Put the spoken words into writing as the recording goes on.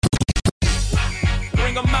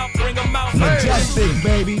sick,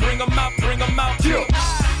 baby. Bring 'em out, bring 'em out. Yeah.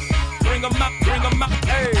 Bring 'em out, bring 'em out.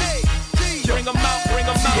 Hey. Bring 'em out, bring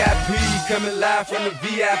 'em out. VIP coming live from the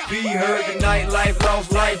VIP. Heard the nightlife,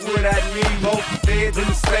 lost life without me. Both the feds in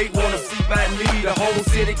the state wanna see by me. The whole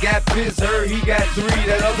city got pissed, heard he got 3.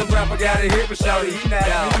 That other rapper got a hit, but shouted he not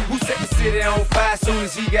out. Who set the city on fire soon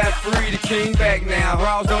as he got free? The king back now.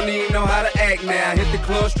 Raws don't even know how to act now. Hit the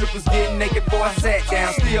club, strippers getting naked before I sat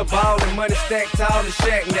down. Still ballin', money stacked tall in the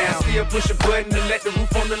shack now. Still push a button to let the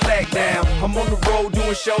roof on the lack down. I'm on the road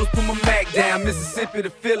doing shows, put my Mac down. Mississippi to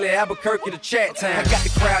Philly, Albuquerque to Chat Town. I got the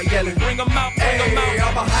crowd yelling, bring 'em out, bring 'em out.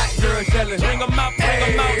 All my hot girls yelling, bring 'em out, bring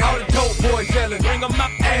 'em out. All the dope boys yelling, bring 'em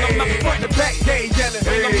out, bring 'em out. Front to back, they yelling,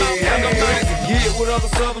 bring 'em out, bring 'em out. Get with other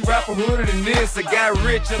southern rapper hooded than this. I got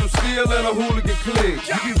rich and I'm still in a hooligan clique.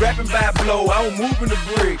 You be rapping by blow, I was moving the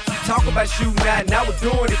bricks. Talk about shooting out, now we're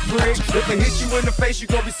doing it prick. If I hit you in the face, you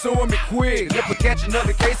gon' be suing me quick. If I catch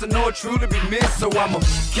another case, I know it truly be missed. So I'ma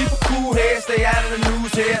keep a cool head, stay out of the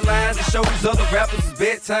news headlines, and show these other rappers it's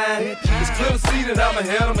bedtime. It's clear to see that I'm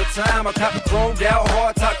ahead of my time. I copy chromed out,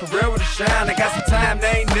 hard top career with a shine. I got some time,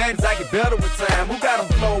 there ain't nothing, I get better with time. Who got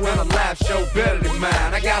a flow and a live show better than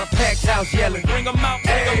mine? I got a packed house yelling, bring 'em out,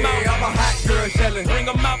 bring 'em out. All my hot girls yelling, bring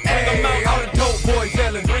 'em out, bring 'em out. All the dope boys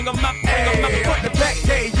yelling, bring 'em out, bring 'em out. Front to back,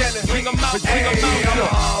 they yelling, bring 'em out, bring 'em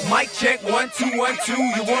out. Mic check, 1 2 1 2.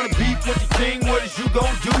 You wanna beef with the king? What is you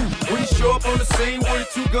gon' do when you show up on the scene with the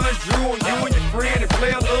 2 guns drew on you and your friend and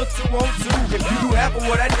play a little 2-on-2? If you do half of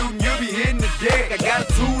what I do, you'll be hitting the deck. I got a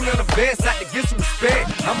tool and a vest, I can get some respect.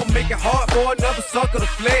 I'ma make it hard for another sucker to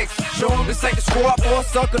flex. Show 'em this ain't the squad for a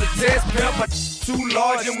sucker to test. Pimp, my too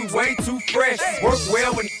large and we way too fresh. Work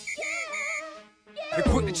well when and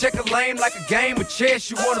quick to check a lane like a game of chess.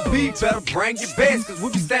 You wanna be better, bring your best. Cause we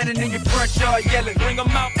be standing in your front yard yelling, bring 'em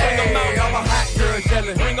out, bring 'em out. All my hot girls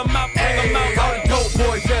yelling, bring 'em out, bring 'em out. All the dope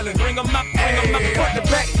boys yelling, bring 'em out, bring 'em out. Front to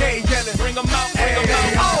back, they yelling, bring 'em out, bring 'em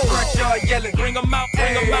out. All the front yard yelling, bring 'em out,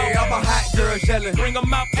 bring 'em out. All my hot girls yelling, bring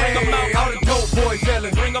 'em out, bring 'em out. All the dope boys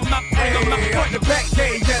yelling, bring 'em out, bring 'em out. Front to back,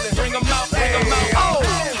 they yelling, bring 'em out, bring 'em out.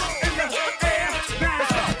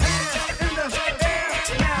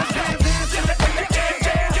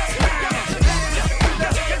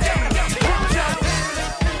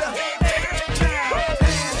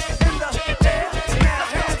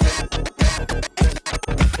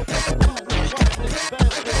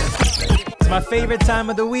 My favorite time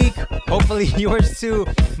of the week, hopefully yours too.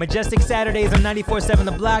 Majestic Saturdays on 94.7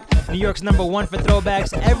 The Block, New York's #1 for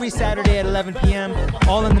throwbacks, every Saturday at 11 p.m.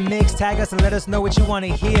 All in the mix. Tag us and let us know what you want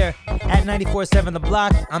to hear at 94.7 The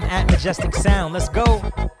Block. I'm at Majestic Sound. Let's go.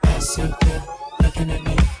 I see you looking at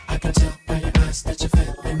me. I can tell by your eyes that you're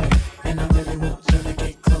feeling me, and I really want you to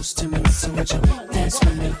get close to me. So would you dance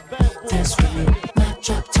with me? Dance with me. My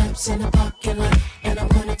drop tops in the parking lot, and I'm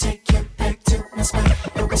gonna take you back to my spot.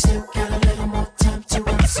 But we still got a little more time to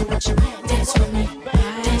run. So would you dance with me?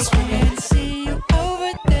 Dance with me. I can see you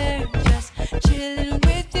over there, just chilling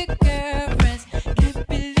with your girlfriends. Can't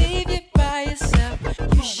believe you're by yourself.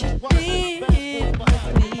 You should be here with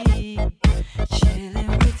me,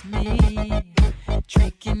 chilling with me,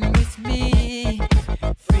 drinking with me,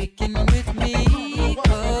 freaking with me.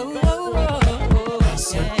 Oh, oh, oh, oh. I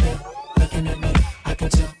see you looking at me. I can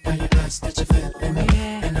tell by your eyes that you're feeling me,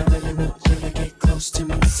 and I really want you to get close to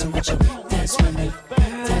me. So would you dance with me?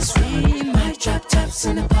 Dance with me. My drop tops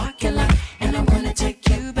in the parking lot, and I wanna take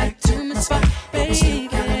you back to my spot, baby.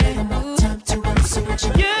 Got a little more time to run. So would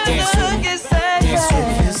you dance with me? Dance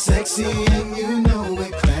if you're sexy and you know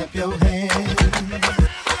it, clap your hands.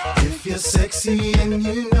 If you're sexy and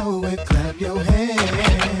you know it, clap your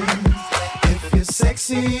hands. If you're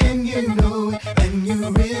sexy and you know it, and you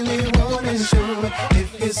really wanna show it.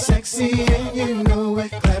 If you're sexy and you know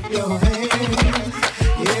it, clap your hands.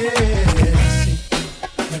 Yeah.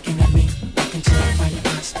 Looking at me, I can tell by your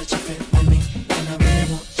eyes that you're feeling me, and I really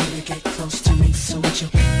want you to get close to me. So would you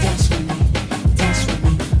dance with me? Dance with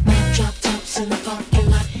me. My drop tops in the parking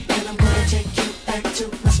lot, and I'm gonna take you back to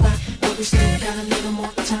my spot. But we still got a little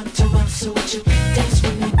more time to run. So would you dance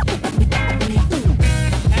with me?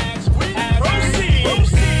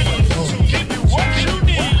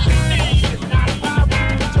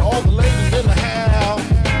 To all the ladies in the house.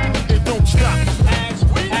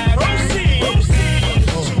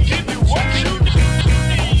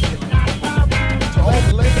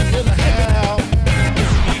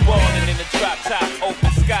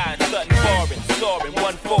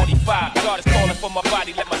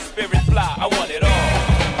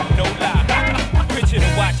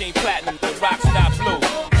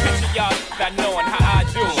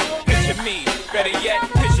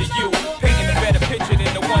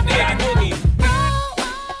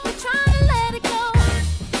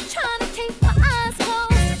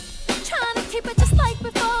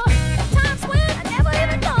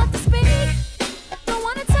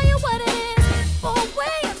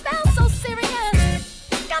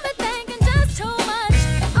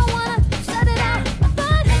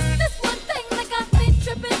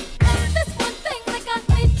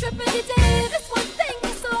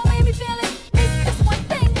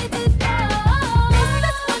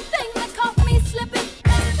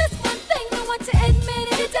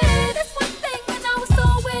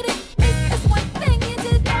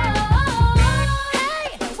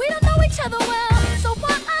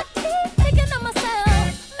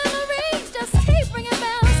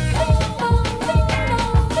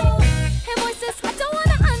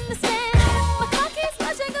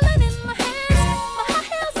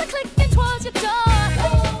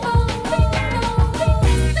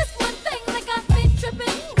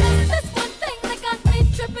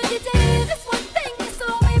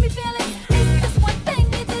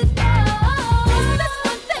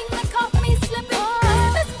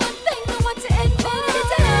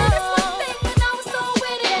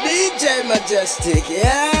 Okay, Majestic,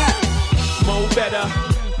 yeah. Mo better,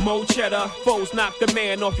 mo cheddar. Foes knock the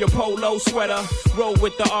man off your polo sweater. Roll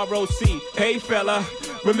with the ROC. Hey fella,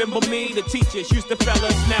 remember me? The teachers used to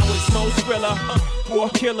fellas. Now it's Mo Skrilla. 4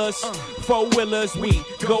 killers, 4-wheelers. We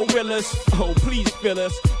gorillas. Oh, please fill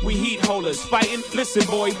us. We heat holders. Fighting. Listen,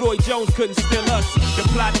 boy, Roy Jones couldn't steal us. The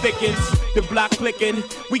plot thickens, the block clicking.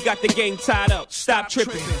 We got the game tied up. Stop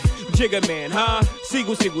tripping. Jigga man, huh?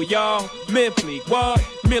 Seagull, y'all. Memphis, what?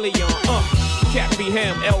 Million, Cappy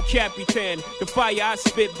Ham, El Capitan. The fire I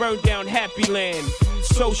spit burned down Happy Land.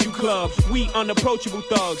 Social club, we unapproachable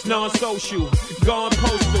thugs, non-social, gone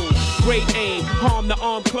postal. Great aim, harm the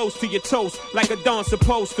arm close to your toast, like a Don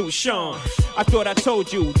supposed to. Sean, I thought I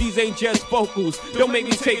told you, these ain't just vocals. Don't make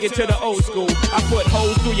me take it to the old school. I put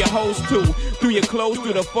holes through your hoes too, through your clothes,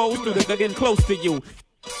 through the foes, through the getting close to you.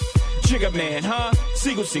 Jigga man, huh?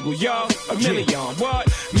 Seagull, y'all. A million, what?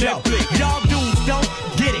 Netflix. Y'all dudes don't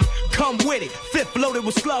get it. Come with it. Fifth loaded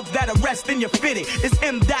with slugs that arrest in your fitted. It's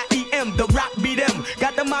M.E.M. The rock beat them.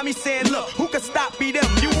 Got the mommy saying, look, who can stop beat them?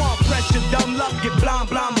 You want pressure, dumb luck, get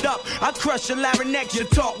blommed up. I crush your larynx, you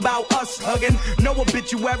talk about us hugging. No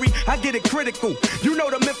obituary, I get it critical. You know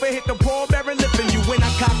the myth hit the pallbearer lipping you. When I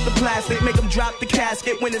cock the plastic, make them drop the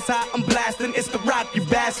casket. When it's hot, I'm blasting. It's the rock, you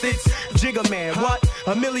bastards. Jigga man, what?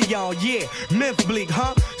 A million, yeah. Myth bleak,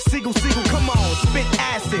 huh? Seagull, come on, spit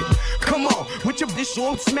acid. Come on, with your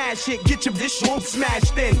visual smash it. Get your visual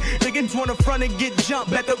smashed in. Niggas wanna front and get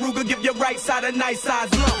jumped. Bet the Ruger give your right side a nice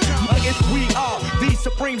size lump. Against we are the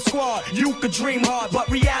supreme squad. You could dream hard, but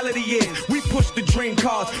reality is we push the dream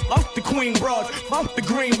cars. Off the queen broads, off the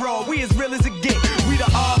green raw. We as real as it get. We the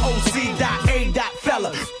ROC.A.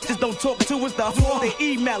 fella. Just don't talk to us, the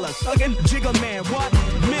email us. Again, Jigga man, what?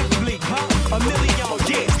 Myth bleak, huh? A million,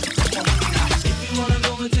 yeah. If you wanna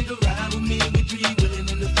go and take a ride with me, we 3 willing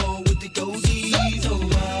in the 4 with the goatees. Oh,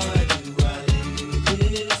 why do I live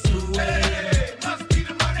this way? Must be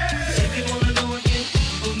the money. If you wanna go and get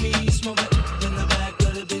with me, smoke it in the back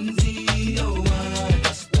of the Benzie. Oh, why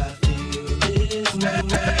must I feel this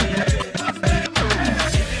way?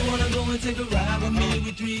 If you wanna go and take a ride with me,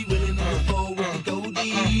 we 3 willing in the 4 with the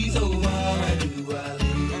goatees. Oh, why do I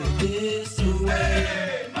live this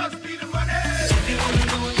way? Must be the money. If you wanna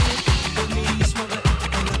go and get with me, smoke it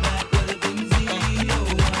in the back of the Benzie. Oh,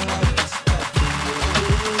 why must I feel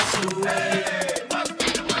this way? Must be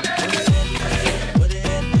the money. What it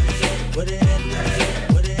is? What it is? What it is?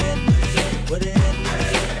 What it is? What it is? What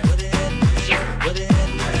it is? What it is? What it is? What it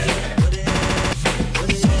is? What it is?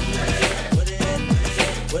 What it is?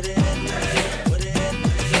 What it is? What it is?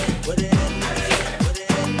 What it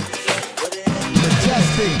is? What it is?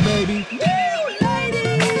 Majestic, baby.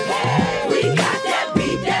 We got that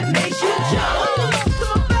beat that makes you jump.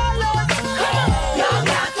 Y'all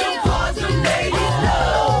got to cause the ladies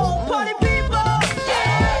love. Party people,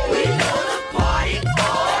 we gonna party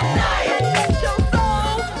all night.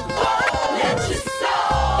 Let your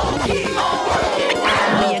soul keep on working.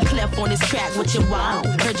 Me and Clef on this track, what you want?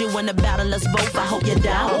 Heard you in the battle, us both, I hope you're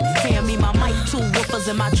down. Hand me my mic, 2 woofers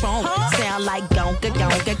in my trunk. Sound like gonka,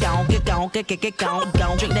 gonka, gonka, gonka, gonka,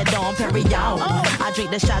 gonka. Drink that Dom Perignon. I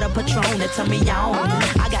drink the shot of Patron that turn me on.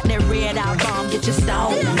 I got that red eye bomb, get your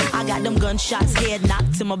stone. I got them gunshots, head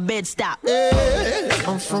knocked till my bed stop.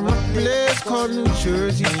 I'm from a place called New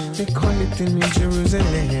Jersey. They call it the New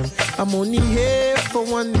Jerusalem. I'm only here for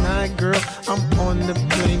one night, girl. I'm on the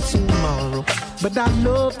plane tomorrow. But I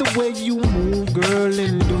love the way you move, girl,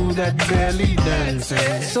 and do that belly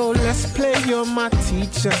dancing. So let's play, you're my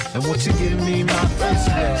teacher. And won't you give me my first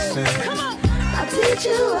lesson? I'll teach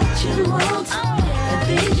you what you want and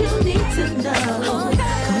things you need to know.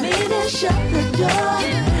 Come in and shut the door.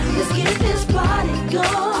 Let's get this party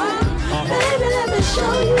going. Baby, let me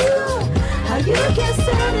show you how you can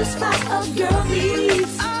satisfy a girl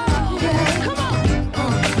needs. Yeah. Come on.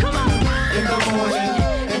 In the morning,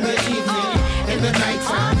 in the evening, in the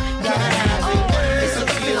nighttime, gotta have it. It's a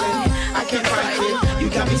feeling, I can't fight it. You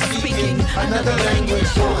got me speaking another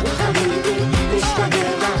language.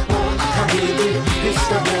 Habibi, it's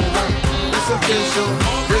official.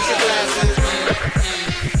 Raise your glasses.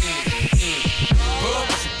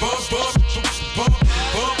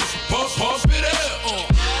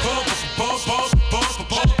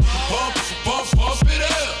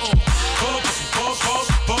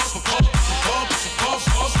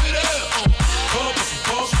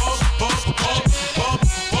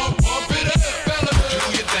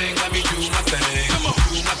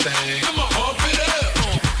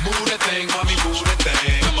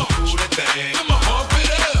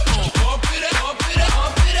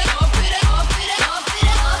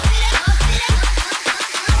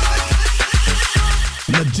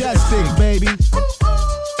 Majestic, baby.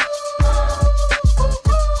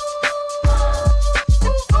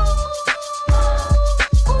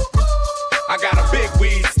 I got a big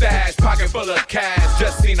weed stash, pocket full of cash.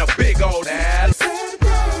 Just seen a big old ass.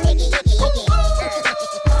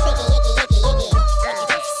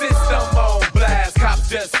 System on blast, cops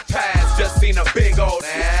just passed. Just seen a big old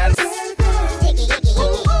ass.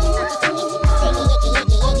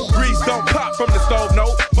 Grease don't pop from the stove,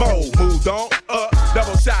 no more. Moved on up,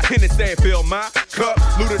 double shot Hennessy, fill my cup.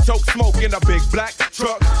 Luda choke smoke in a big black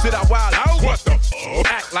truck. Sit out wild out, what the fuck?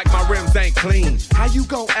 Act like my rims ain't clean. How you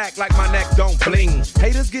gon' act like my neck don't bling?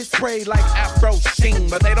 Haters get sprayed like Afro Sheen,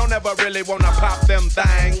 but they don't ever really wanna pop them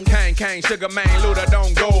thang. Kang, Sugar Man, Luda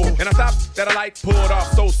don't go. And I stopped at a light, pulled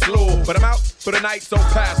off so slow. But I'm out for the night, so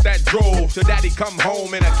past that drove. Till daddy come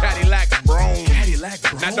home in a Cadillac Brougham.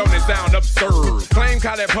 Now don't it sound absurd? Claim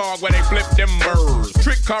College Park where they flip them birds.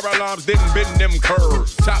 Trick car alarms didn't bend them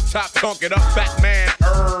curves. Chop, tonk it up, fat man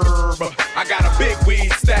herb. I got a big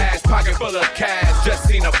weed stash, pocket full of cash. Just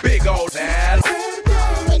seen a big old ass.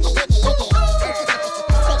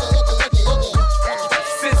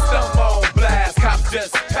 System on blast, cops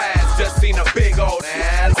just passed. Just seen a big old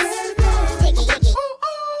ass.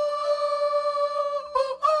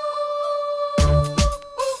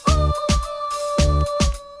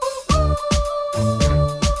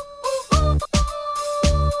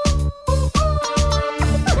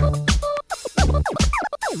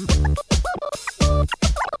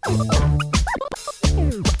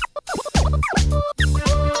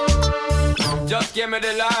 Just give me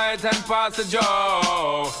the light and pass the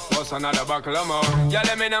joe. What's another buckle of more? Yeah,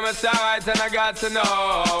 let me know my sights and I got to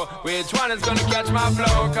know which one is gonna catch my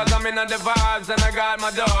flow. Cause I'm in the vibes and I got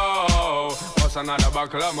my dough. What's another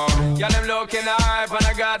buckle of more? Yeah, them looking hype and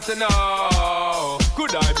I got to know.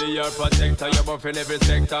 Could I be your protector? You're buff in every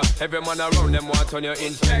sector. Every man around them want on your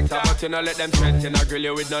inspector. But you know let them threaten, I grill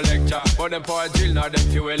you with no lecture. But them poor drill, now them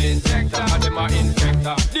fuel injector. And them are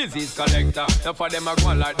infector, disease collector. Now for them I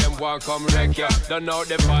go like them want come wreck you. Don't know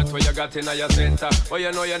the part where you got in your center. But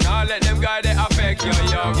you know you not let them guys they affect you,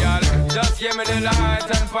 yo, girl. Just give me the light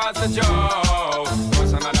and pass the joe.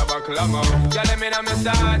 What's another buckle of more? Yeah, let me know my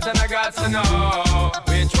sights and I got to know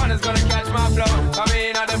which one is gonna catch my flow. Come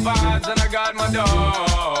in on the vibes and I got my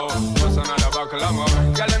dough. What's another buckle of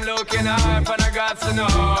more? Girl, them looking hype and I got to know.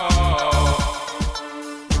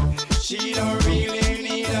 She don't really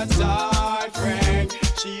need a tight friend.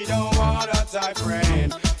 She don't want a tight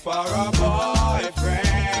friend for a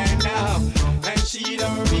boyfriend now. And she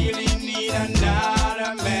don't really need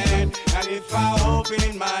another man. And if I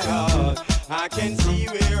open my heart, I can see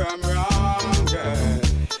where I'm wrong, girl.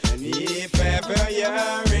 And if ever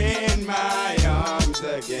you're in my arms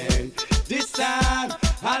again, this time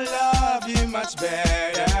I love you much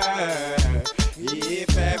better.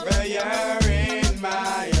 If ever you're in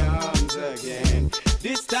my arms again,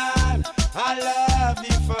 this time I love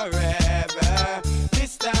you forever.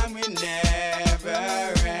 This time we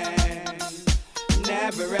never end,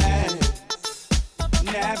 never end,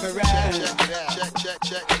 never end.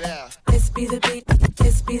 Check it out. This be the beat,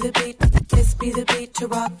 this be the beat, this be the beat to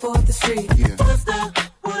rock for the street. Yeah. That's not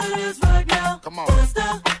what it is right now. Come on. That's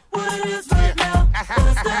not what it is right now.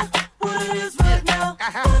 That's not what it is right now.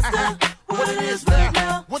 That's not what it is right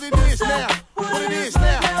now. What it is now. What it is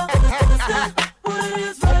now. That's not what it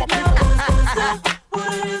is right now. That's not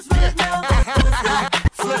what it is right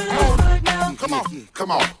now. Come on,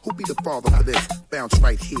 come on. Who be the father for this? Bounce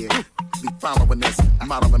right here. Be following this.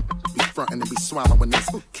 Modeling, be fronting and be swallowing this.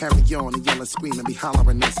 Carry on and yelling, screaming, be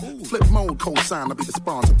hollering this. Flip mode, co-sign, I'll be the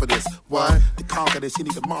sponsor for this. Why? To conquer this, you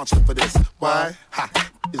need a monster for this. Why? Ha!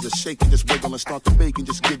 Is a shake and just wiggle and start to bake and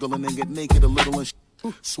just giggle and then get naked a little and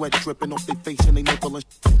sweat dripping off their face and they nipple and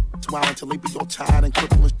swallow until they be all tired and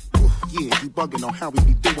crippled and yeah, you bugging on how we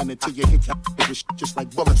be doing it till you hit your just like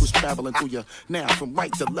bullets was traveling through you. Now from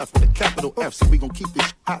right to left with a capital F, so we gon' keep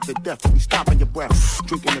this hot to death and we stopping your breath,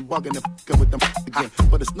 drinking and bugging and fucking with them again.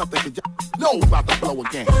 But it's nothing to know about to blow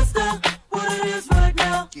again. That's not what it is right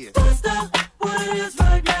now. That's not what it is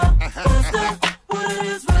right now. That's not what it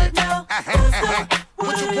is right now. That's not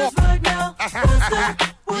what it is right now. That's not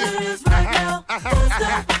what it is right now. That's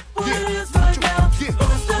not what it is right now.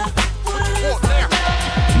 That's not what it is right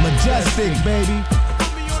now. Majestic, baby.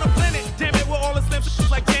 Put me on a planet, damn it, with all the slim shit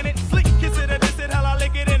like Janet. Slick, kiss it or diss it, hell I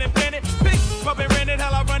lick it and plan it. Pick, rub it, rent it,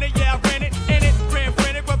 hell I run it, yeah I ran it. In it, ran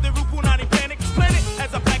frantic, rub the roof, punani panic. Plan it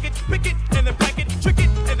as a package, pick it and then pack it. Trick it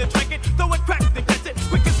and then track it, throw it, crack, then catch it.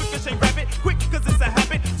 Quick as ricochet, grab it, quick cause it's a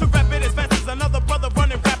habit. To rap it as fast as another brother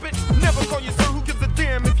running rapid. Never call you sir, who gives a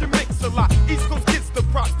damn if you mix a lot. East Coast gets the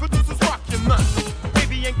props, producers rock your nuts.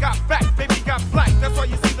 Baby ain't got back, baby got black, that's why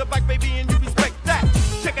you see the black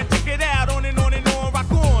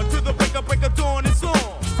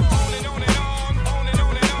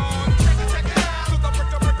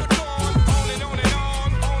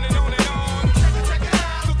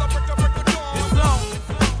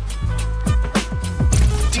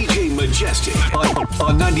Majestic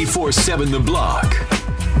on 94.7 The Block.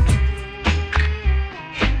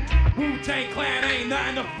 Wu-Tang Clan ain't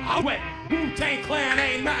nothing to fuck with. Wu-Tang Clan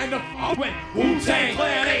ain't nothing to fuck with. Wu-Tang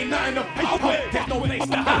Clan ain't nothing to fuck with. There's no place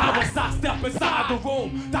to hide once I step inside the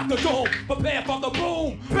room. Dr. Doom, prepare for the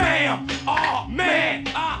boom. Bam! Oh man,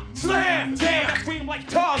 I slam. Damn, I scream like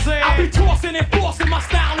Tarzan. I be tossing and forcing, my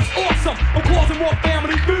style is awesome. I'm causing more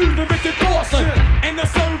family feud than Richard Dawson. And the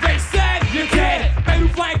survey said you're dead. Baby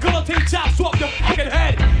flying guillotine chops off your fucking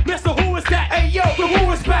head. Mister, who is that? Hey yo, the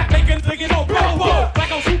who is back? Making niggas go bro,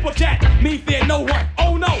 like on Superjet. Me fear no one.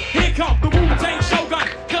 Oh no, here come the Wu-Tang Shogun.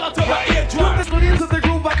 Killer to my eardrum. This one into the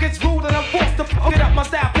groove, I get rude and I'm forced to fuck it up. My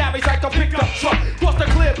style carries like a pickup truck. Cross the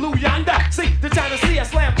clear blue yonder. See the China Sea, I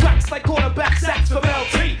slam tracks like quarterback sacks from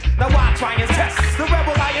LT. Now I try and test the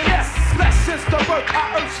rebel INS. Flesh since the birth,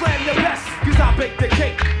 I earth slam your best. Cause I bake the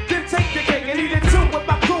cake, then take the cake and eat it too with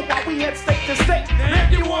my crew while we head state to state.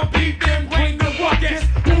 And if you want beef, then bring the ruckus.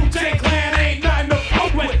 Wu-Tang Clan ain't nothing to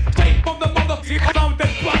fuck with. Straight from the motherfucker,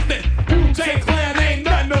 something busted. Wu-Tang Clan ain't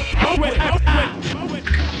nothing to fuck with.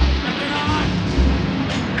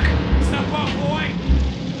 Step up, boy.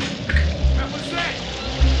 Represent.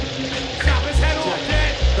 Chop his head off,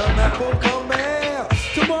 kid. The map will come out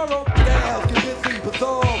tomorrow. Styles get busy,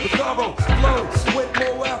 bizarro flows with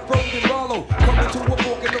more afro than Rollo. Coming to a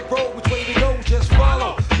fork in the road, which way to go? Just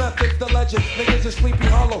follow. Method's the legend, niggas is Sleepy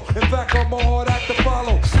Hollow. In fact, I'm a hard act to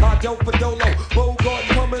follow. I dope for Dolo, Bogart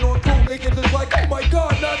coming on through. Niggas is like, oh my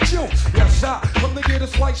God, not you. Yes, I come to get a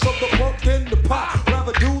slice of the pumpkin, the pie.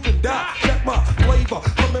 Rather do than die. Check my flavor,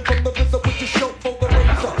 coming from the visit with the show for the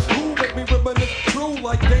razor. Who make me reminisce true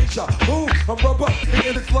like deja? Who? I'm rubber,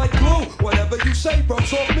 and it's like glue. Whatever you say,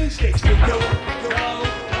 rubs off me, sticks to you.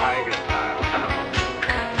 Tiger style.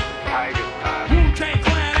 Tiger style. Wu-Tang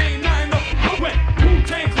Clan ain't nothing to fuck with.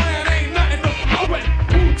 Wu-Tang Clan ain't nothing to fuck with.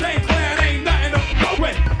 Wu-Tang Clan ain't nothing to fuck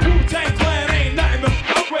with. Wu-Tang Clan ain't nothing to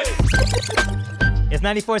fuck with. It's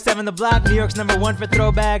 94.7 The Block, New York's #1 for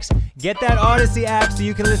throwbacks. Get that Odyssey app so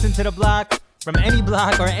you can listen to The Block from any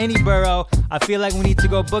block or any borough. I feel like we need to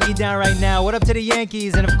go boogie down right now. What up to the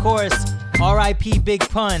Yankees? And of course, R.I.P. Big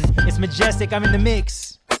Pun. It's Majestic. I'm in the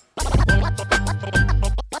mix.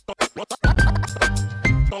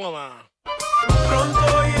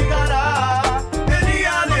 Pronto llegará el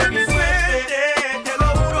día de mi suerte, te lo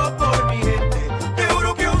juro por mi gente, te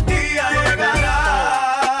juro que un día llegará.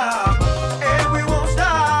 And we won't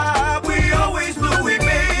stop, we always knew we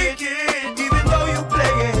make it, even though you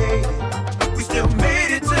play it, we still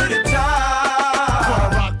made it to the top. Wanna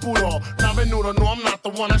rock puro, not venudo, no I'm not the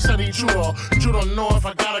one I said intruder. You don't know if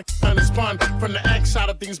I got a and it's fun from the X side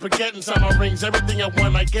of things, but getting inside my rings, everything I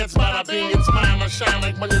want, I get bada bing, it's mine, I shine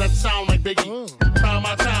like money that sound like Biggie. Round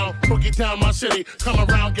my town, boogie down my city, come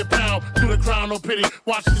around, get pound, do the crown, no pity,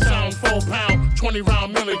 watch the sound, 4 pound, 20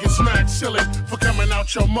 round million, get smacked silly for coming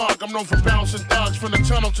out your mug. I'm known for bouncing thugs from the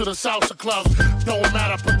tunnel to the salsa clubs. Don't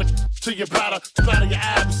matter, put the to your bladder, splatter your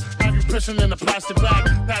abs, have you pissing in a plastic bag.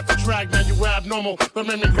 That's a drag, now you abnormal, but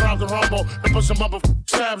make me grab the rumble and put some other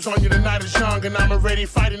stabs on you. The night is young and I'm already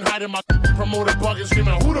fighting, hiding my promoter bugging,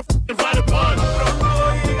 screaming, who the f invited Bud?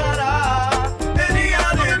 Pronto llegará el día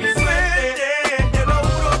de mi suerte, te lo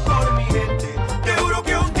juro por mi gente, te juro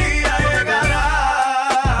que un día llegará.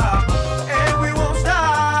 And we won't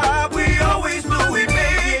stop, we always knew we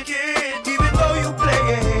make it, even though you play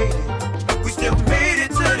it, we still made it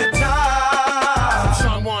to the top.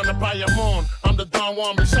 Son Juan to Bayamon, I'm the Don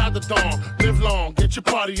Juan beside the Dawn. Live long, get your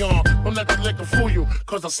party on, don't let the liquor fool you,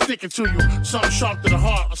 cause I'll stick it to you. Something sharp to the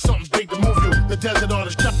heart or something big to move you. The desert or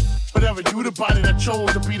the shop, whatever, you the body that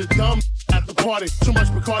chose to be the dumb at the party. Too much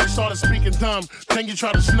Bacardi started speaking dumb. Then you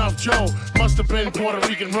try to snuff Joe, must have been Puerto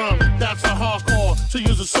Rican rum. That's a hardcore, to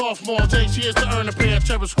use a sophomore. Takes years to earn a pair of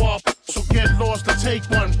Terrace Wall. So get lost to take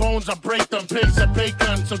one. Bones I break them, pigs I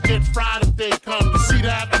bacon. So get fried if they come. You see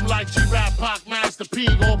that? I'm like G-Rap, Pac, Master P.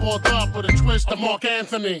 All balled up with a twist of Mark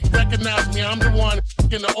Anthony. Recognize me, I'm the one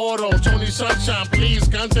in the auto. Tony Sunshine, please,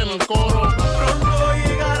 canten el coro. Pronto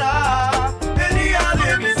llegará el día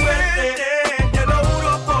de mi suerte, te lo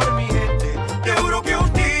juro por mi gente, te juro que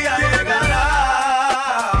un día llegará.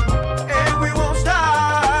 And we won't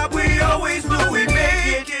stop, we always knew we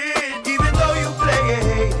make it, even though you play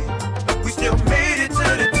it, we still made it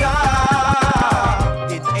to the top.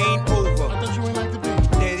 It ain't over. I thought you ain't like to be.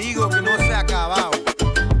 Te digo que no se ha acabado.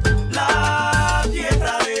 La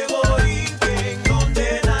tierra de Borinquen, donde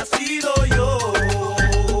he nacido yo.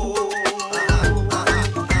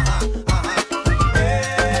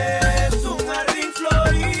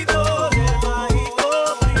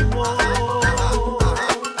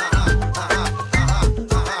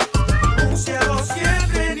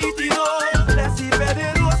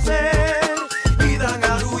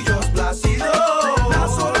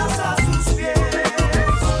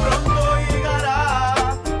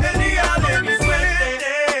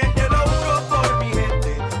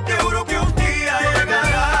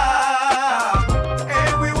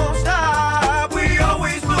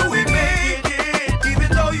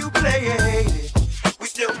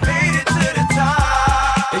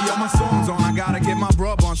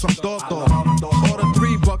 some toto. Order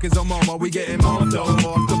 3 buckets of mama, we getting more dough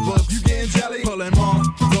off the books. You getting jelly? Pulling more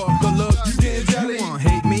off the look. You getting jelly? You wanna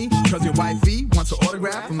hate me? Cause your wifey wants an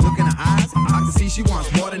autograph from looking in her eyes. I can see she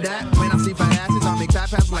wants more than that. When I see fat asses, I make fat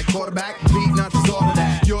passes like quarterback. Beat nuts is all of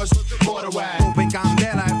that. Yours, quarter whack. Hoping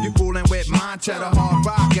Candela if you fooling with my cheddar. Hard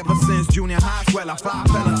rock ever since junior high. Swell, I fly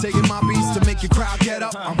fella. Taking my beats to make your crowd get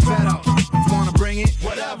up. I'm fed up. Wanna bring it?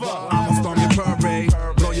 Whatever. I'ma storm your parade.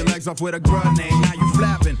 Blow your legs off with a grenade. Now you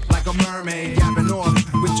flapping like a mermaid. Yapping off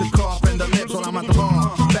with your cough and the lips while I'm at the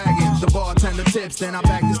bar. Bagging the bartender tips. Then I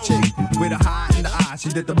bag this chick with a high in the eye. She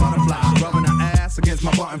did the butterfly. Rubbing her ass against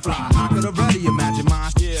my button fly. I could already imagine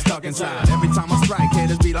mine stuck inside. Every time I strike,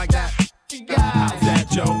 haters be like that. How's that,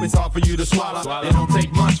 Joe? It's hard for you to swallow. It don't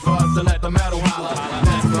take much for us to let the metal holler.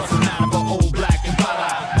 That's what's the matter for old black and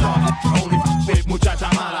para. Only with muchacha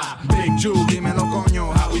mala. Big Jew, dímelo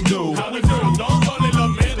coño, how we do? How we do? Don't call it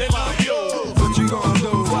love, man, they love you. What you gonna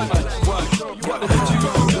do? What you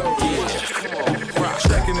gonna do?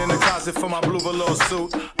 Checking in the closet for my blue velour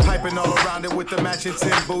suit. Piping all around it with the matching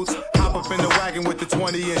tin boots. Hop up in the wagon with the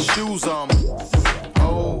 20-inch shoes on.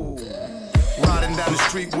 Oh. Riding down the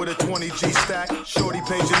street with a 20G stack. Shorty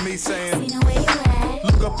paging me saying,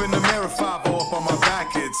 look up in the mirror, 5 up on my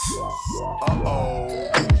back, it's uh-oh.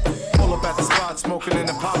 Pull up at the spot, smoking in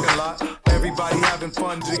the parking lot. Everybody having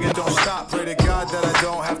fun, jigging, don't stop. Pray to God that I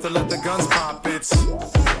don't have to let the guns pop, it's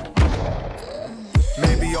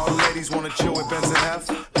maybe all the ladies wanna chill with Benz and F.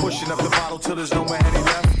 Pushing up the bottle till there's no more Henny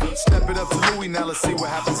left. Step it up to Louis, now let's see what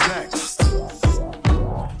happens next.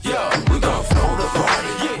 Yo, we gon' throw the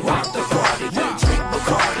party, rock the party, then drink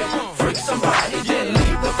Bacardi, freak somebody, then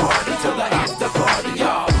leave the party till the after party,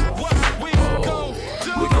 y'all. We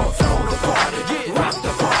gon' throw the party, rock the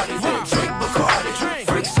party, then drink Bacardi,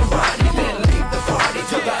 freak somebody, then leave the party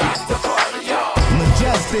till the after party, y'all.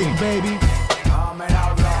 Majestic, baby. I'm an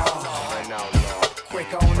outlaw,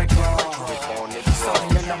 quick on the draw, something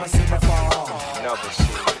you never seen before. Never seen.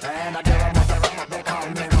 And I get they call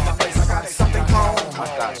me on my face, I got something wrong. I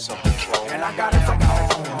got something wrong. And I got it from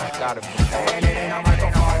home. I got it from home. And it ain't a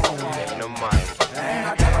microphone. It ain't a mic. And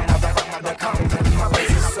I got another comment. My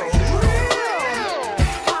face is so real.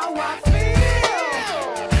 How I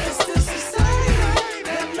feel. It's this society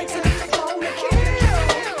that makes it wanna kill.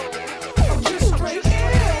 I'm just straight ill.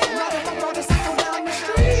 Riding my motorcycle down the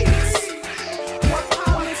streets. What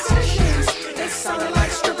politicians? They sounded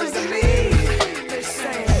like strippers to me. They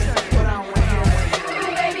say, but I don't wanna hear it.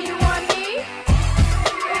 Ooh, baby, you want me?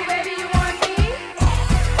 Ooh, baby, you want me?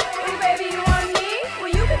 Ooh, baby, you want me?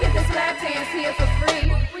 Well, you can get this lap dance here for free.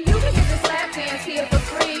 Well, you can get this lap dance here for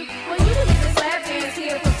free. Well, you can get this lap dance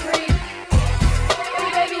here for free. Ooh,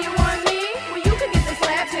 baby, you want me? Well, you can get this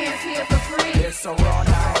lap dance here for free. It's a raw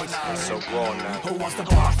night. It's a raw night. Who wants to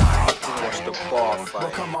bar fight? Who wants to bar fight?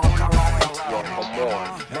 Well, come on, come on. Well, come on.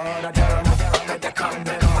 Man, I got another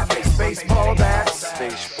comment on my face. Baseball bats.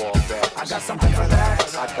 Baseball bats. I got something for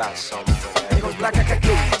that. I got something for that. It goes black like a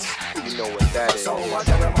cat. You know what that is. So I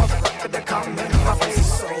got another comment on my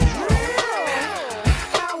face. So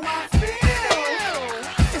how I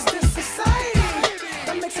feel. Is this society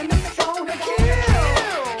that makes a nigga wanna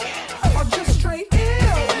kill? Or just straight ill?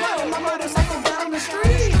 Riding my motorcycle down the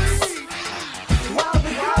streets. While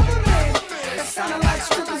the government, it sounded like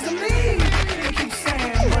strippers to me. They keep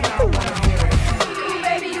saying, but I don't wanna hear it. Ooh,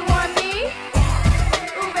 baby, you want me?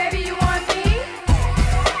 Ooh, baby, you want me?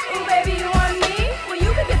 Ooh, baby, you want me? Well,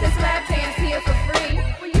 you can get this lap dance here for free.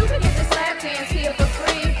 Well, you can get this lap dance here for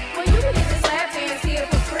free. Well, you can get this lap dance here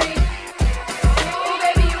for free. Ooh,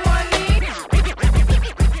 baby, you want me?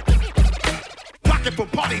 Rockin' from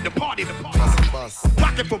party to party to party.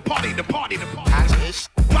 Rockin' from party to party to party.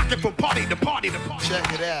 Rockin' from party to party to party.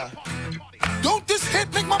 Check it out. Don't this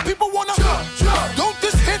hit make my people wanna jump, jump. Don't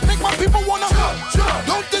this hit make my people wanna jump, jump.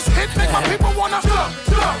 Don't this hit make my people wanna jump,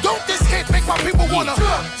 jump. Don't this hit make my people wanna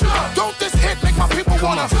jump, jump. Don't this hit make my people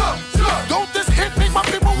wanna jump, jump. Don't this hit make my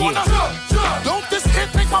people wanna jump, jump. Don't this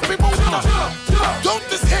hit make my people wanna jump, jump. Don't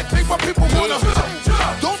this hit make my people wanna jump,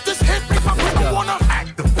 jump. Don't this hit make my people wanna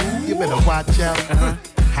act the fool. You better watch out.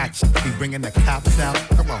 Hot shit be bringing the cops out.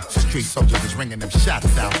 Come on, street soldiers is ringing them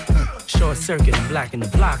shots out. Short circuit and blacking the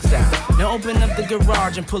blocks out. Now open up the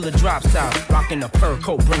garage and pull the drops out. Rocking the fur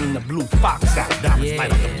coat, bringing the blue fox out. Diamonds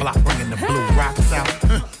light up the block, bringing the blue rocks out.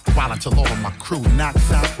 While until all of my crew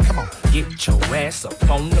knocks out. Come on, get your ass up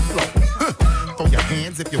on the floor. Throw your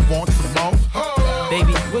hands if you want some more.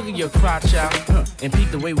 Baby, wiggle your crotch out and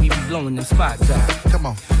peep the way we be blowing them spots out. Come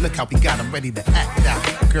on, look how we got them ready to act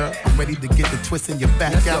out. Girl, I'm ready to get the twist in your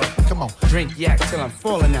back Let's out. go. Come on, drink yak till I'm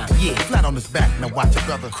falling out. Yeah, flat on his back, now watch your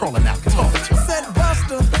brother crawling out. Talk to him. Said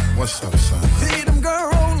Buster, what's up, son? see them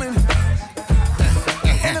girl rolling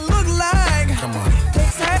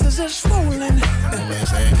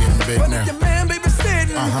big but now. if your man baby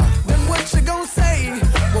sitting, then what you gonna say?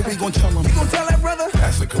 What we gonna tell him? You gonna tell that brother?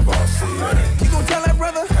 That's a Kavasi, yeah. You gonna tell that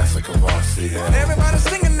brother? That's a Kavasi, yeah. Everybody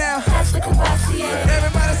singing now. That's a Kavasi, yeah.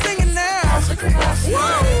 Everybody singing now. That's a Kavasi,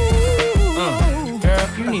 yeah. Girl,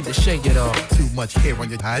 you need to shake it off. Too much hair on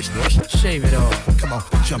your eyes. Shave it off. Come on,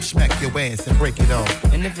 jump, smack your ass and break it off.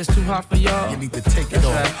 And if it's too hot for y'all, you need to take it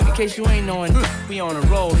off. Right. In case you ain't knowing, we on a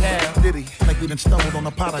roll now. Diddy, like we done stumbled on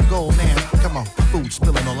a pot of gold now. Come on, food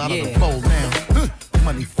spilling all out of the bowl now.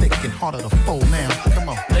 Money thick and harder to fold now. Come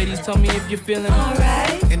on. Ladies, tell me if you're feeling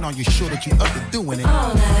alright. And are you sure that you up to doing it?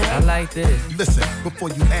 I like this. Listen, before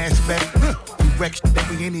you ask back, you wreck shit that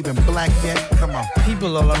we ain't even black yet. Come on.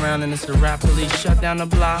 People all around and it's the rap police. Shut down the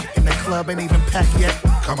block. And the club ain't even packed yet.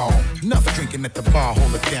 Come on. Enough drinking at the bar,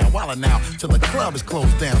 hold it down. While now, till the club is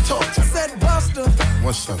closed down. Talk to me. Said Buster.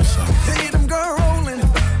 What's up, son? See them girl rolling.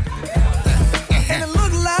 And it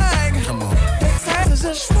look like. Come on. Their ties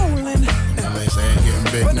is swollen. They say ain't getting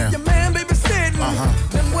big but now. If your man baby sitting,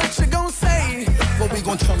 then what you gonna say? What we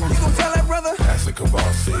gonna tell him? You gonna tell that brother? That's a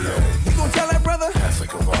Kavasi, yeah. You gonna tell that brother? That's a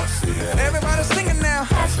Kavasi, yeah. Everybody singing now.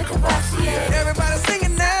 That's a Kavasi, yeah. Everybody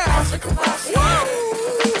singing now. That's a Kavasi, yeah.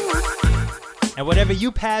 And whatever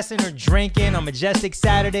you passing or drinking on Majestic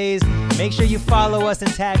Saturdays, make sure you follow us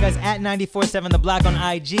and tag us at 94.7 The Block on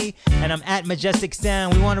IG. And I'm at Majestic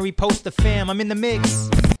Sound. We want to repost the fam. I'm in the mix.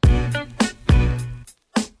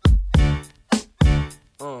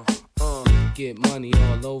 Get money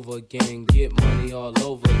all over again. Get money all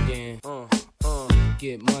over again.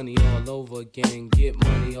 Get money all over again. Get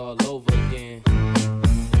money all over again.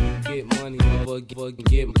 Get money all over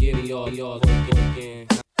again. Get it all over again.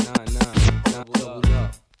 Nah, double up.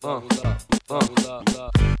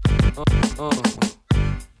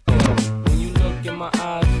 When you look in my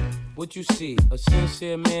eyes, what you see? A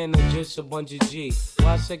sincere man or just a bunch of G?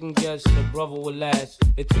 Why second guess a brother will last?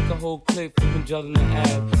 It took a whole clip from Magellan to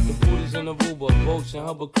Ave. The Buddha's in Aruba, boats and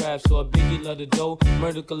hovercrafts. So a biggie love the dough,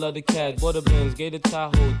 murder could love the cat. Butter Benz, gave the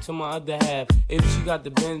Tahoe to my other half. If she got the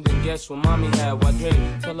Benz, then guess what mommy had? Why Drake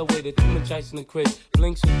tell her wait, too much ice in the crib.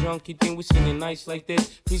 Blinks and drunk, he think we singing nice like this.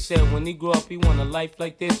 He said when he grew up, he want a life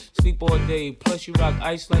like this. Sleep all day, plus you rock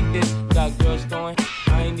ice like this. Got girls throwing,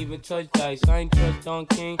 I ain't even touch dice. I ain't trust Don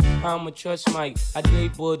King, I'ma trust Mike. I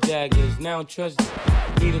date bull daggers, now I'm trust.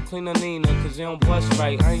 Need a cleaner Nina, cause they don't bust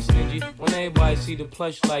right. I ain't stingy when everybody see the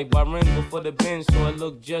plush light. By rent before the Benz, so it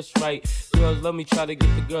look just right. Girls love me, try to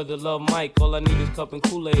get the girl to love Mike. All I need is cup and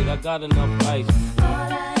Kool-Aid, I got enough ice. All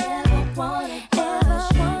I ever wanted,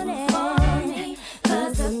 for me,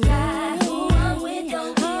 cause the guy who I'm with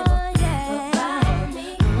don't give a fuck about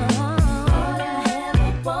me. All I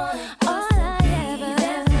ever wanted, all I ever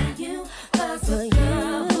there for you, cause the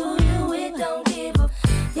girl who you with don't give a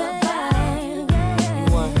fuck about you.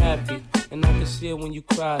 You unhappy, and I can see it when you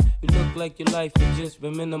cry. You look like your life has just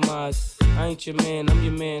been minimized. I ain't your man, I'm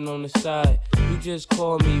your man on the side. You just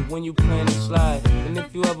call me when you plan to slide. And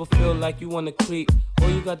if you ever feel like you wanna creep, all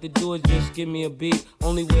you got to do is just give me a beat.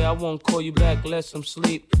 Only way I won't call you back unless I'm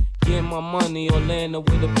sleep. Get my money or land her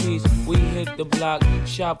with a piece. We hit the block,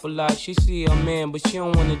 shop a lot. She see a man, but she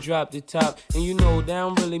don't wanna drop the top. And you know that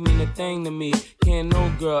don't really mean a thing to me. Can't no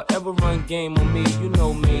girl ever run game on me. You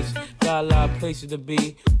know Mace, got a lot of places to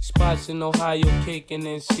be. Spots in Ohio, kicking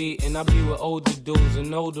and seat. And I be with older dudes and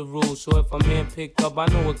know the rules. So if a man pick up, I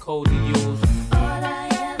know what code to use. All I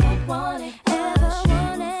ever wanted, cause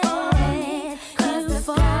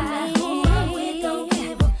the guy who I'm with don't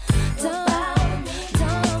give a fuck about me.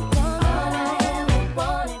 All I ever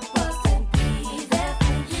wanted was to be there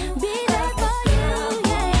for you,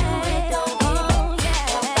 yeah.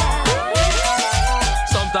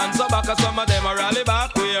 Sometimes some back, some of them are rally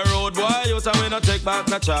back. We a road boy, youth and we no take back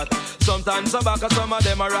no chat. Sometimes some back, some of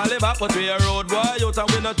them are rally back, but we a road boy, youth and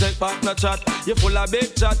we no take back no chat. You full of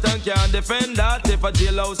big chat and can't defend that. If a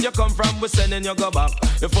jailhouse you come from, we sending you go back.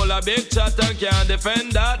 You full of big chat and can't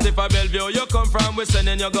defend that. If a Bellevue you come from, we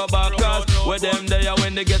sending you go back. Cause with them there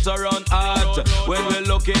when they get around hot. When we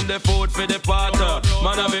looking the food for the pot.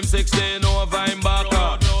 Man have him 16 over him back.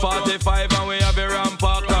 45 and we have a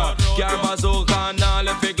rampacker. Car bazooka and all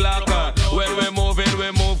the fig locker. When we moving,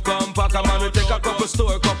 we move compact. Man, we take a couple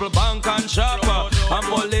store, couple bank and shop. And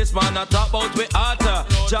policeman a top out we hotter.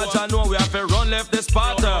 Judge I know we have to run left the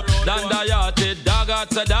spot. Dan the yachted, dog at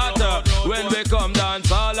the data. When we come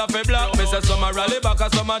dance, all of a block. Me say some a rally back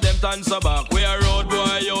and some of them stand so back. We a road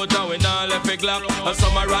boy out and we not left a glock. And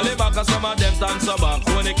some a rally back and some of them stand so back.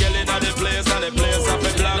 When they killing at the place and the place of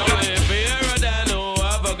a block. Now if you're a dan who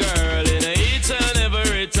have a girl in each and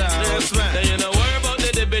every town, yes, then you know worry about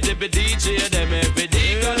the dippy DJ. Them every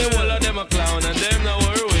day, cause the whole of them a clown and them no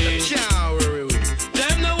worry.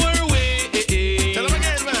 Them no worry.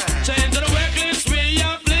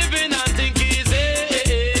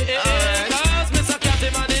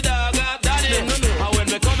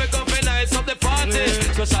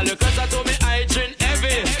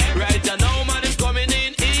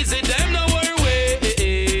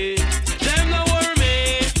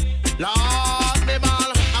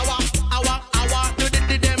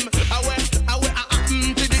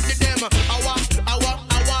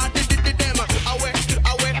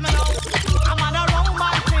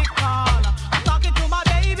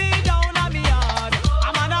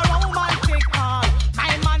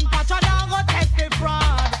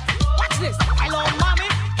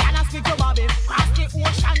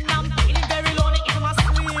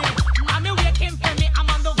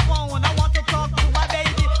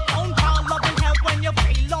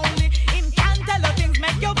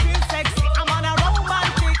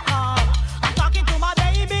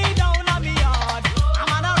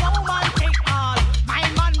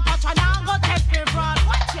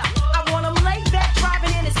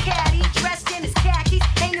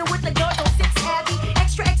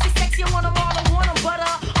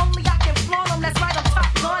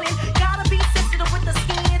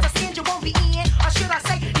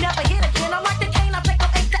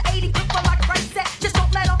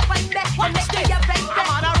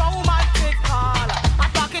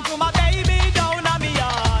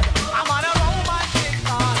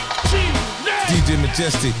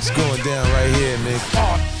 Majestic, it's going down right here,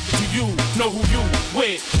 nigga. Do you know who you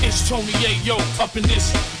with? It's Tony Ayo up in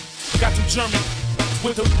this. Got them German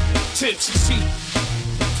with them tips, you see,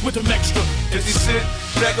 with them extra. 50 Cent,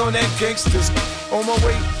 back on that gangsters. On my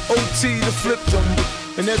way, OT to flip them.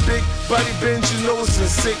 And that big body Benz, you know it's a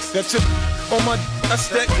 6. Got your on my, I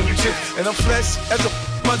stack them chips. And I'm flash as a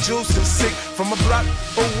my jewels is sick. From a block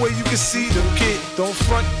away, you can see them kid. Don't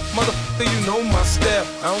front, motherfucker, you know my style.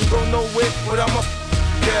 I don't go nowhere without my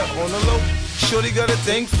cap on the low. Shorty got a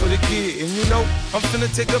thing for the kid. And you know, I'm finna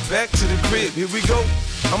take her back to the crib. Here we go.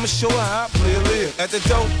 I'ma show her how I play a live. At the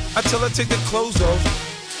door, I tell her take the clothes off.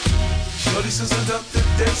 Shorty seasoned up the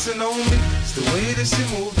dancing on me. It's the way that she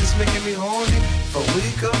move that's making me horny. If I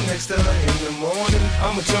wake up next to her in the morning,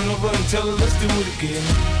 I'ma turn over and tell her let's do it again.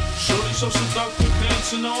 Shorty so seductive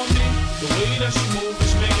dancing on me. The way that she move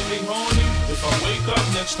is making me horny. If I wake up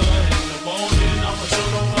next to her in the morning, I'ma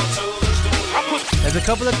turn over and tell her let's do it again. There's a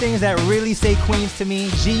couple of things that really say Queens to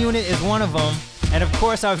me. G-Unit is one of them. And of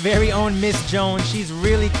course, our very own Miss Jones. She's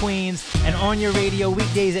really Queens. And on your radio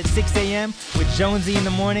weekdays at 6 a.m. with Jonesy in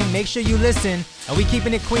the morning. Make sure you listen. And we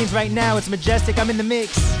keeping it Queens right now. It's Majestic. I'm in the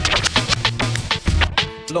mix.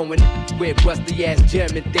 Blowing with rusty ass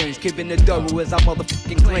German things. Keeping the double as I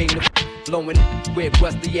motherfucking claim the blowing with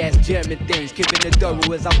rusty ass German things. Keeping the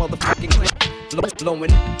double as I motherfucking claim.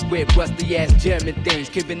 Blowing with rusty ass German things.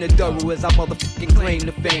 Keeping the double as I motherfucking claim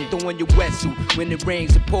the fame. Throwing your wetsuit when it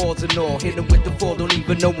rains and pours and all. Hit 'em with the fall, don't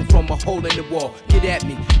even know 'em from a hole in the wall. Get at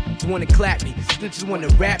me, just wanna clap me. Snitches wanna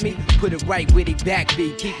rap me, put it right where they back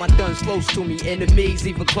be. Keep my guns close to me, enemies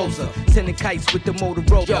even closer. Sending kites with the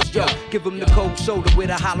Motorola. Yo, give 'em the cold shoulder with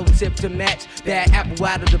a hollow tip to match. Bad apple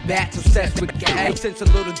out of the bat, obsessed with gas. Since a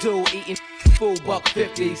little dude eating full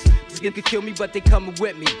 $1.50s. You could kill me, but they coming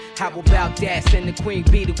with me. How about that? Send the queen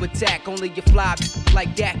bee to attack. Only you fly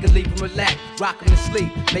like that can leave them relax. Rock them to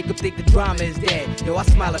sleep, make them think the drama is dead. Yo, I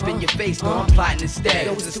smile up in your face, though I'm plotting instead.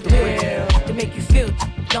 Yo, it's the real to make you feel.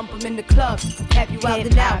 Dump them in the club, have you out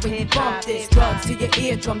and out when you bump this. Drugs to your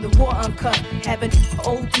eardrum, the war uncut. Having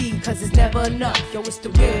OD, cause it's never enough. Yo, it's the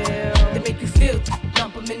real to make you feel.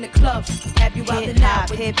 Dump them in the club, have you out and out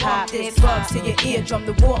when you bump this. Drugs to your eardrum,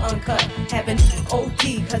 the war uncut. Having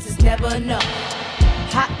OD, cause it's never enough.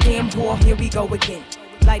 Hot damn whore, here we go again.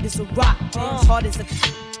 Light as a rock, hard as a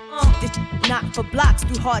this not for blocks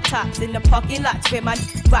through hard tops in the parking lots where my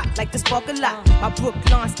rock like the spark a lot. My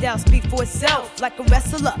Brooklyn style speak for itself like a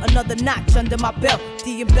wrestler. Another notch under my belt.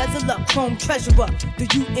 The embezzler, chrome treasurer, the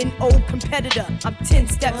UNO competitor. I'm 10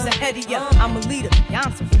 steps ahead of ya. I'm a leader, yeah,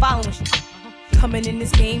 I'm some following shit. Coming in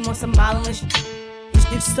this game on some modeling shit.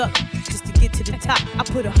 This up just to get to the top. I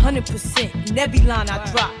put 100% in every line I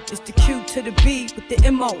drop. It's the Q to the B with the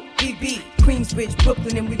MOBB. Queensbridge,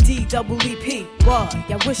 Brooklyn, and with D-double-E-P. What?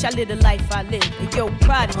 Yeah, wish I lived a life I lived. And yo,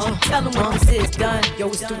 Prodigy, tell them what this is done. Yo,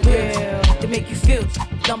 it's the real to make you feel.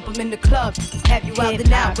 Dump them in the club, have you out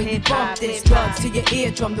and out when you bump this. Drugs to your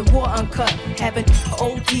eardrum, the war uncut. Having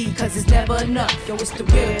OD, cause it's never enough. Yo, it's the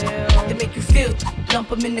real to make you feel. Dump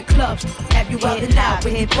them in the club, have you out and out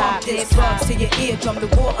when you bump this. Drugs to your eardrum, the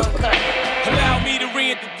war uncut. Allow me to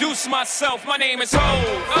reintroduce myself. My name is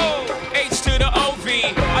Ho, H to the O-V.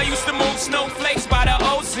 I used to move snowflakes by the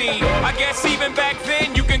OZ. I guess even back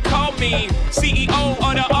then you can call me CEO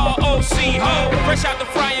of the ROC. Ho, fresh out the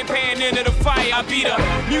frying pan into the fire. I be the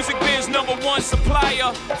music biz #1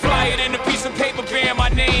 supplier. Fly it in a piece of paper bearing my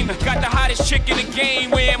name. Got the hottest chick in the game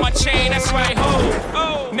wearing my chain. That's right,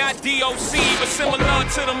 Ho. Not DOC, but similar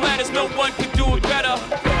to them letters. No one could do it better.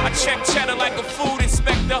 I check cheddar like a food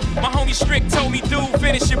inspector. My homie Strick told me, dude,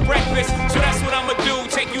 finish your breakfast. So that's what I'ma do.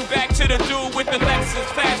 Take you back to the dude with the Lexus.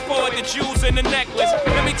 Fast forward the jewels and the necklace.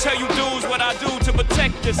 Let me tell you dudes what I do to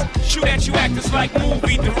protect us. Shoot at you actors like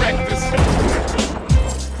movie directors.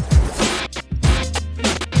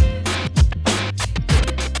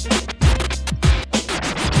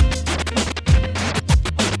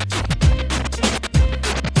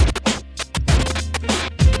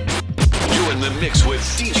 Mix with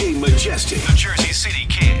DJ Majestic, the Jersey City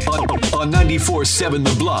Kid, on 94.7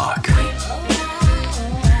 The Block.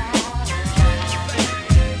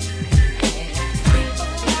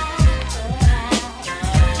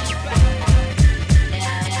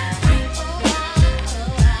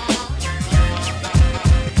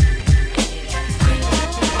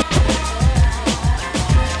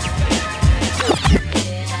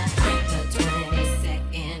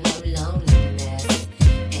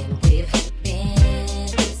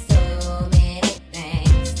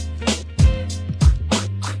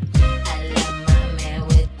 I love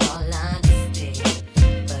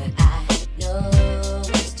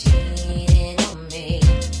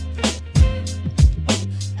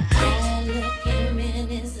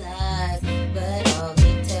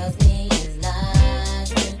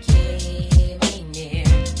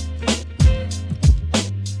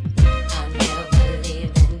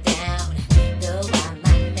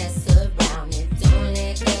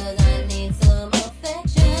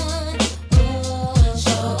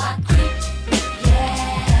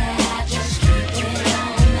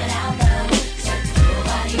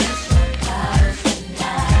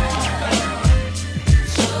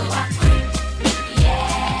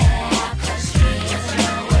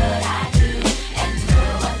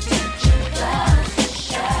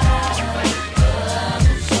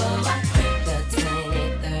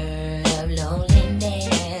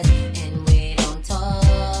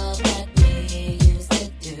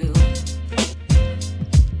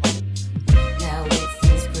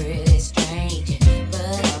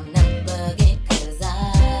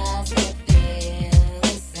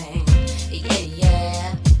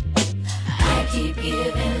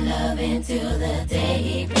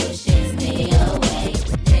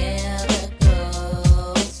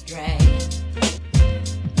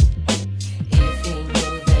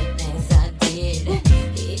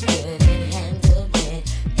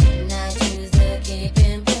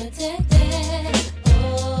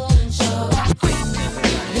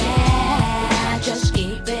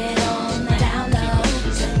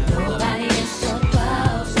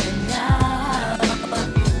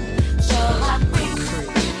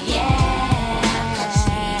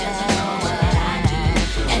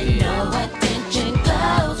attention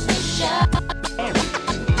goes to show.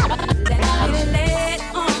 Late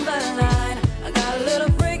on the line, I got a little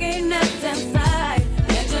freakiness inside.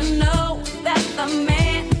 And you know that the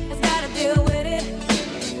man has gotta deal with it.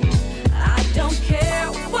 I don't care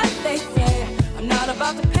what they say, I'm not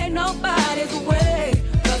about to pay nobody's way.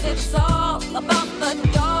 Cause it's all about the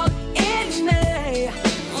dog in me.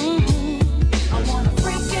 I want a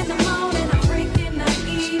freak in the morning, a freak in the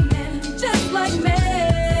evening, just like me.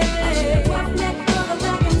 Roughneck brother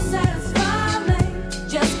that can satisfy me,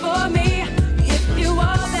 just for me. If you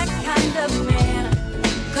are that kind of man,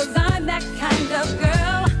 cause I'm that kind of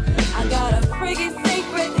girl. I got a freaky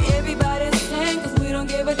secret everybody's saying, cause we don't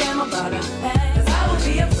give a damn about a thing. Cause I will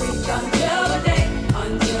be a freak until the day,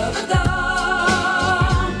 until the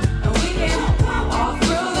dawn. And we can all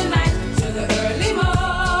through the night to the early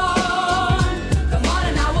morn. Come on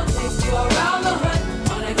and I will take you around the hood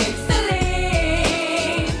on a gangsta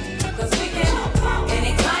lean. Cause we can,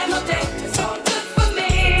 any time of day, it's all good for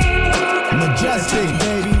me. Majestic,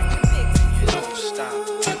 baby.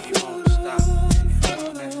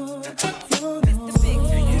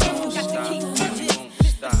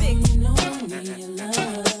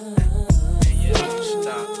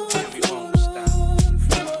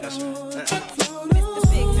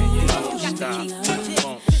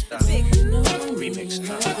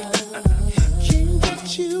 Can't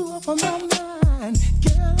get you off of my mind.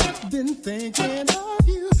 Girl, I've been thinking of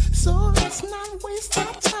you. So let's not waste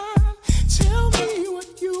our time. Tell me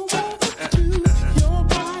what you want to do. Your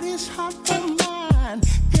body's hot for mine.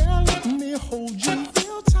 Girl, let me hold you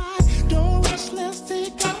real tight. Don't rush, let's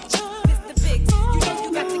take our time. Mr. Big, you know you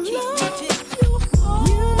got to keep watching.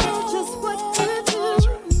 You know just what to do.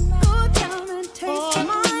 Go down and taste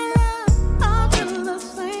my love. I'll do the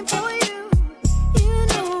same for you. You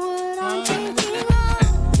know what I'm thinking of.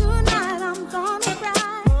 Tonight I'm gonna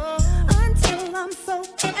ride until I'm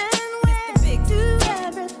soaked and wet. Do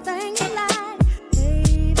everything you like,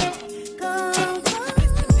 baby. Come on.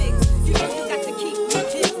 Mr. Big, you know you got to keep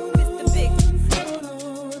watching. Mr. Big.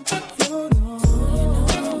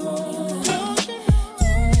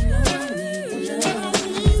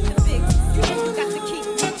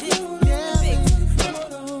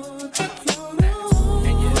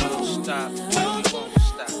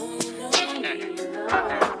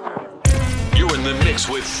 You're in the mix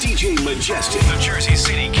with DJ Majestic, the Jersey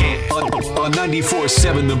City Kid, on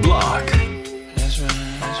 94.7 The Block.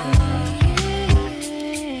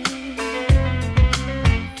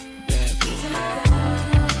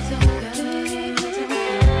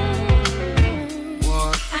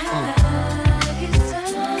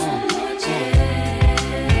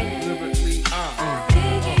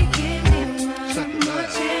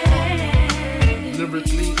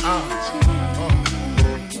 Lyrically,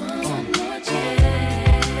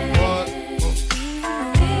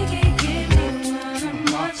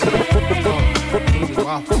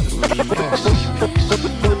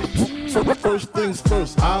 First things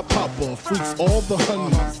first, I pop her, freaks all the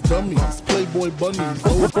honeys, dummies, Playboy bunnies.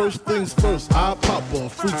 Oh, first things first, I pop her,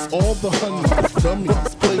 freaks all the honeys,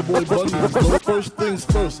 dummies, Playboy bunnies. Oh, first things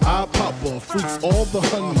first, I pop her, freaks all the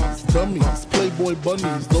honeys, dummies, Playboy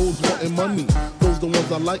bunnies. Those wanting money, those the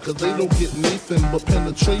ones I like, cause they don't get Nathan but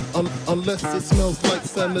penetrate unless it smells like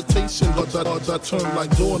sanitation. But I turn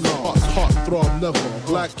like doorknob, heart throb never,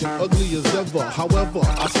 black and ugly as ever. However,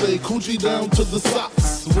 I stay coochie down to the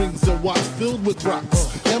socks, rings and watch filled with rocks.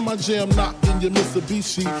 And my jam knocking your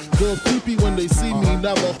Mitsubishi. Girls peepee when they see me,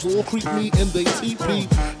 never all creep me in they teepee.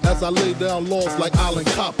 As I lay down laws like Island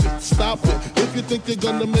Coppet. Stop it, if you think you're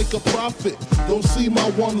gonna make a profit. Don't see my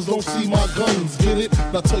ones, don't see my guns, get it?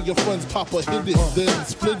 Now tell your friends Papa hit it, then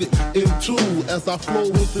split it in two. As I flow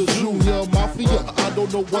with the Junior Mafia, I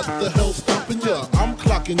don't know what the hell's stopping ya. I'm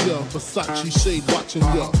clocking ya, Versace shade watching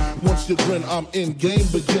ya. Once you grin, I'm in, game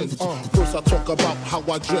begins. First I talk about how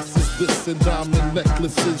I dress is this, and diamond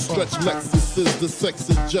necklaces, stretch Lexuses. The sex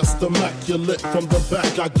is just immaculate. From the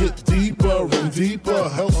back I get deeper and deeper,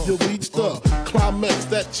 help you reach the climax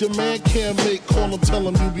that your man can't make. Call him, tell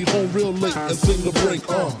him you be home real late and sing the break.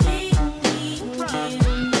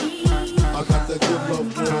 I got that good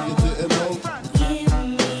love, girl, you didn't know.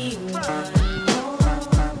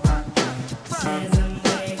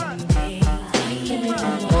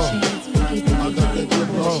 I got that good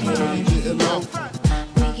love, girl, you didn't know.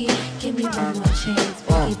 Give me one more chance,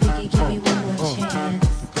 Biggie, give me one more chance.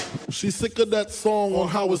 She's sick of that song on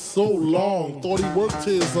how it's so long. Thought he worked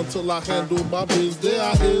his until I handled my biz. There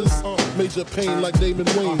I is, major pain like Damon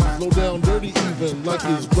Wayne. Slow down dirty even like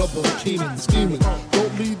his brother Keenan. Scheming, don't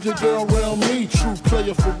can't lead your girl around me. True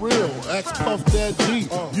player for real. Ask Puff Daddy.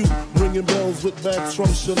 You ringing bells with bags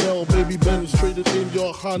from Chanel. Baby Benz traded in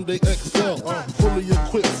your Hyundai XL. Fully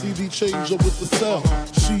equipped CD changer with the cell.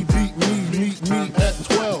 She beat me, meet me at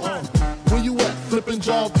 12. Where you at? Flipping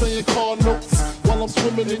job, playing car notes. While I'm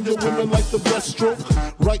swimming in your women like the breaststroke.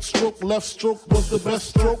 Right stroke, left stroke was the best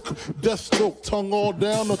stroke. Death stroke, tongue all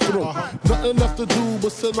down the throat. Nothing left to do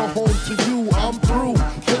but send her home to you. I'm through.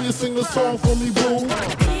 Can you sing a song for me, boo? I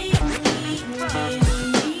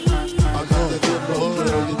got that good love,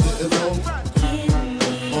 girl, you didn't know.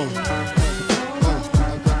 I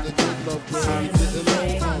got that good love, girl, you didn't know.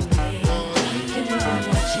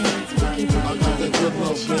 I got that good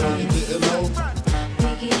love, girl, you didn't know.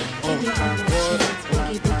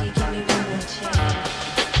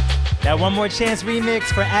 That One More Chance remix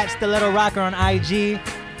for @Stiletto Rocker on IG.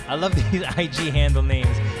 I love these IG handle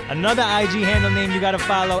names. Another IG handle name you gotta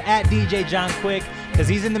follow @DJ John Quick, because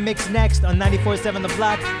he's in the mix next on 94.7 The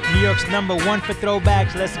Block, New York's #1 for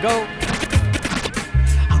throwbacks. Let's go.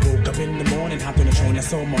 I woke up in the morning, hopped on the train, I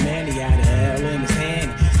saw my man, he had a L in his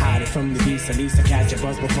hand. Hide it from the beast, at least I catch a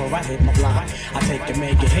buzz before I hit my block. I take a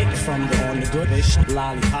make a hit from the on the goodish.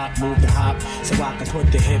 Lollipop, move the hop, so I can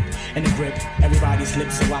put the hip in the grip. Everybody's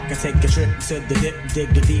lips, so I can take a trip to the dip.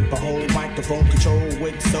 Dig a deeper hole, microphone control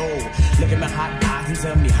with soul. Look at my hot eyes and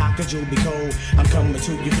tell me, how could you be cold? I'm coming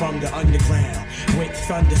to you from the underground with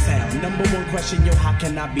thunder sound. Number one question, yo, how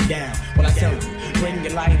can I be down? Well, I tell you, bring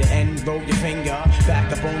your lighter and roll your finger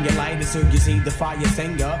back up on your lighter so you see the fire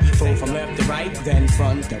singer. Flow from left to right, then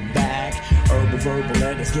front to back. Herbal verbal,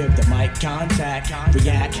 let us give the mic contact.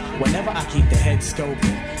 React whenever I keep the head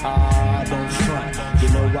scoping. Don't front, you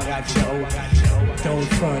know I got you open. Don't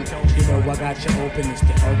front, you know I got you open. It's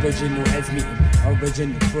the original heads meeting,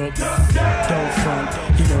 original crooks. Don't front,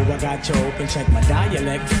 you know I got you open. Check my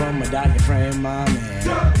dialect from my diaphragm, my man.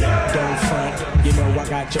 Don't front, you know I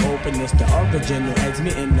got you open. It's the original heads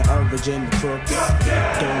meeting, the original crooks.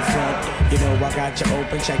 Don't front, you know I got you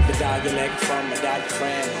open. Check the dialect from my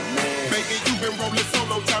diaphragm, my man. Baby, you been rolling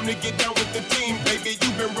solo, time to get down with the team. Baby,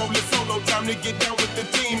 you been rolling solo, time to get down with the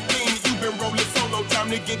team. You been rolling solo, time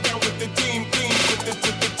to get down with the team. With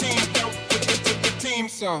the team, down with the team.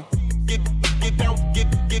 So get down, get down,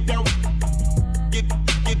 get down, get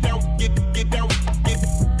down, get down, get down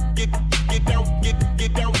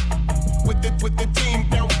with the team,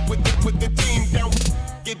 down with the team, down.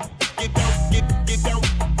 Get down, get down, get down,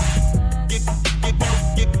 get down,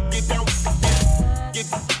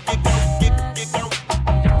 get down.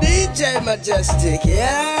 DJ Majestic,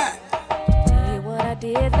 yeah. Tell you what I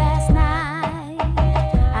did last night.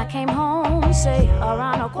 I came home, say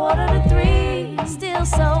around 2:45, still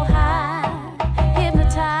so high,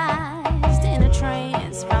 hypnotized in a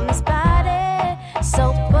trance from this body,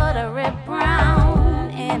 so buttery brown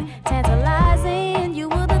and tantalizing. You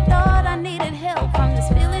would have thought I needed help from this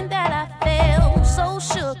feeling that I felt. So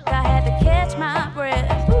shook, I had to catch my breath.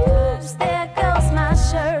 Oops, there goes my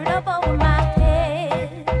shirt up over my head.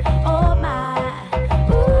 Oh my,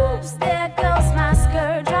 oops, there goes my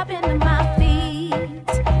skirt dropping to my feet.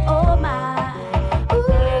 Oh my,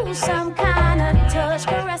 ooh, some kind of touch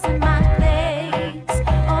caressing my legs.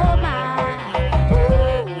 Oh my,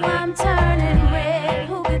 ooh, I'm turning red.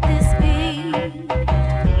 Who could this be?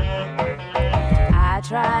 I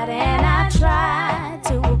tried and I tried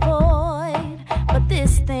to avoid, but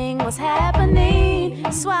this thing was happening.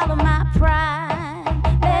 Swallow my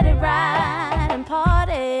pride, let it ride and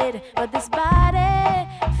parted. But this body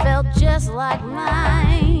felt just like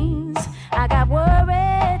mine. I got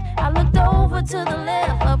worried, I looked over to the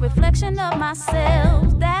left, a reflection of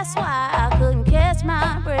myself. That's why I couldn't catch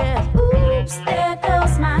my breath. Oops, there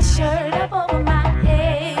goes my shirt up over my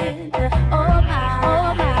head. Oh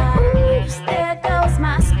my, oops, there goes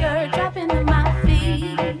my skirt dropping to my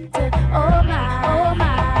feet. Oh my,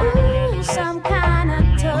 ooh, some kind of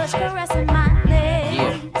touch caressing my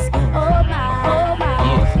legs. Oh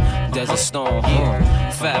my, there's a storm,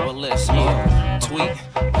 fabulous, tweet,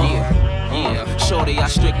 shorty, I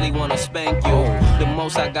strictly wanna spank you. The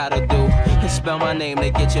most I gotta do is spell my name to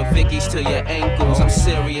get your Vickies to your ankles. I'm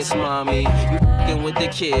serious, mommy. You f***ing with the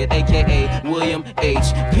kid, aka William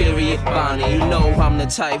H. Period Bonnie. You know I'm the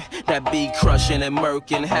type that be crushing and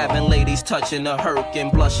murking, having ladies touching a hurkin',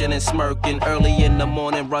 blushing and smirking. Early in the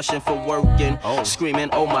morning, rushing for working, screaming,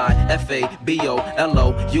 oh my,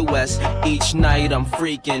 FABOLOUS. Each night I'm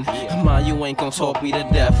freaking. Ma, you ain't gon' talk me to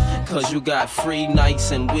death, cause you got free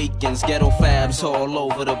nights and weekends. Ghetto fabs all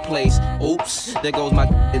over the place. Oops, there goes my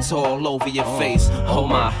it's all over your face. Oh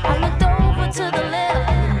my. I looked over to the left.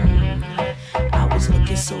 I was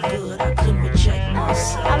looking so good, I couldn't reject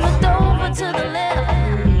myself. I looked over to the left.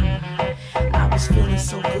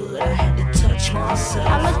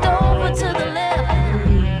 myself.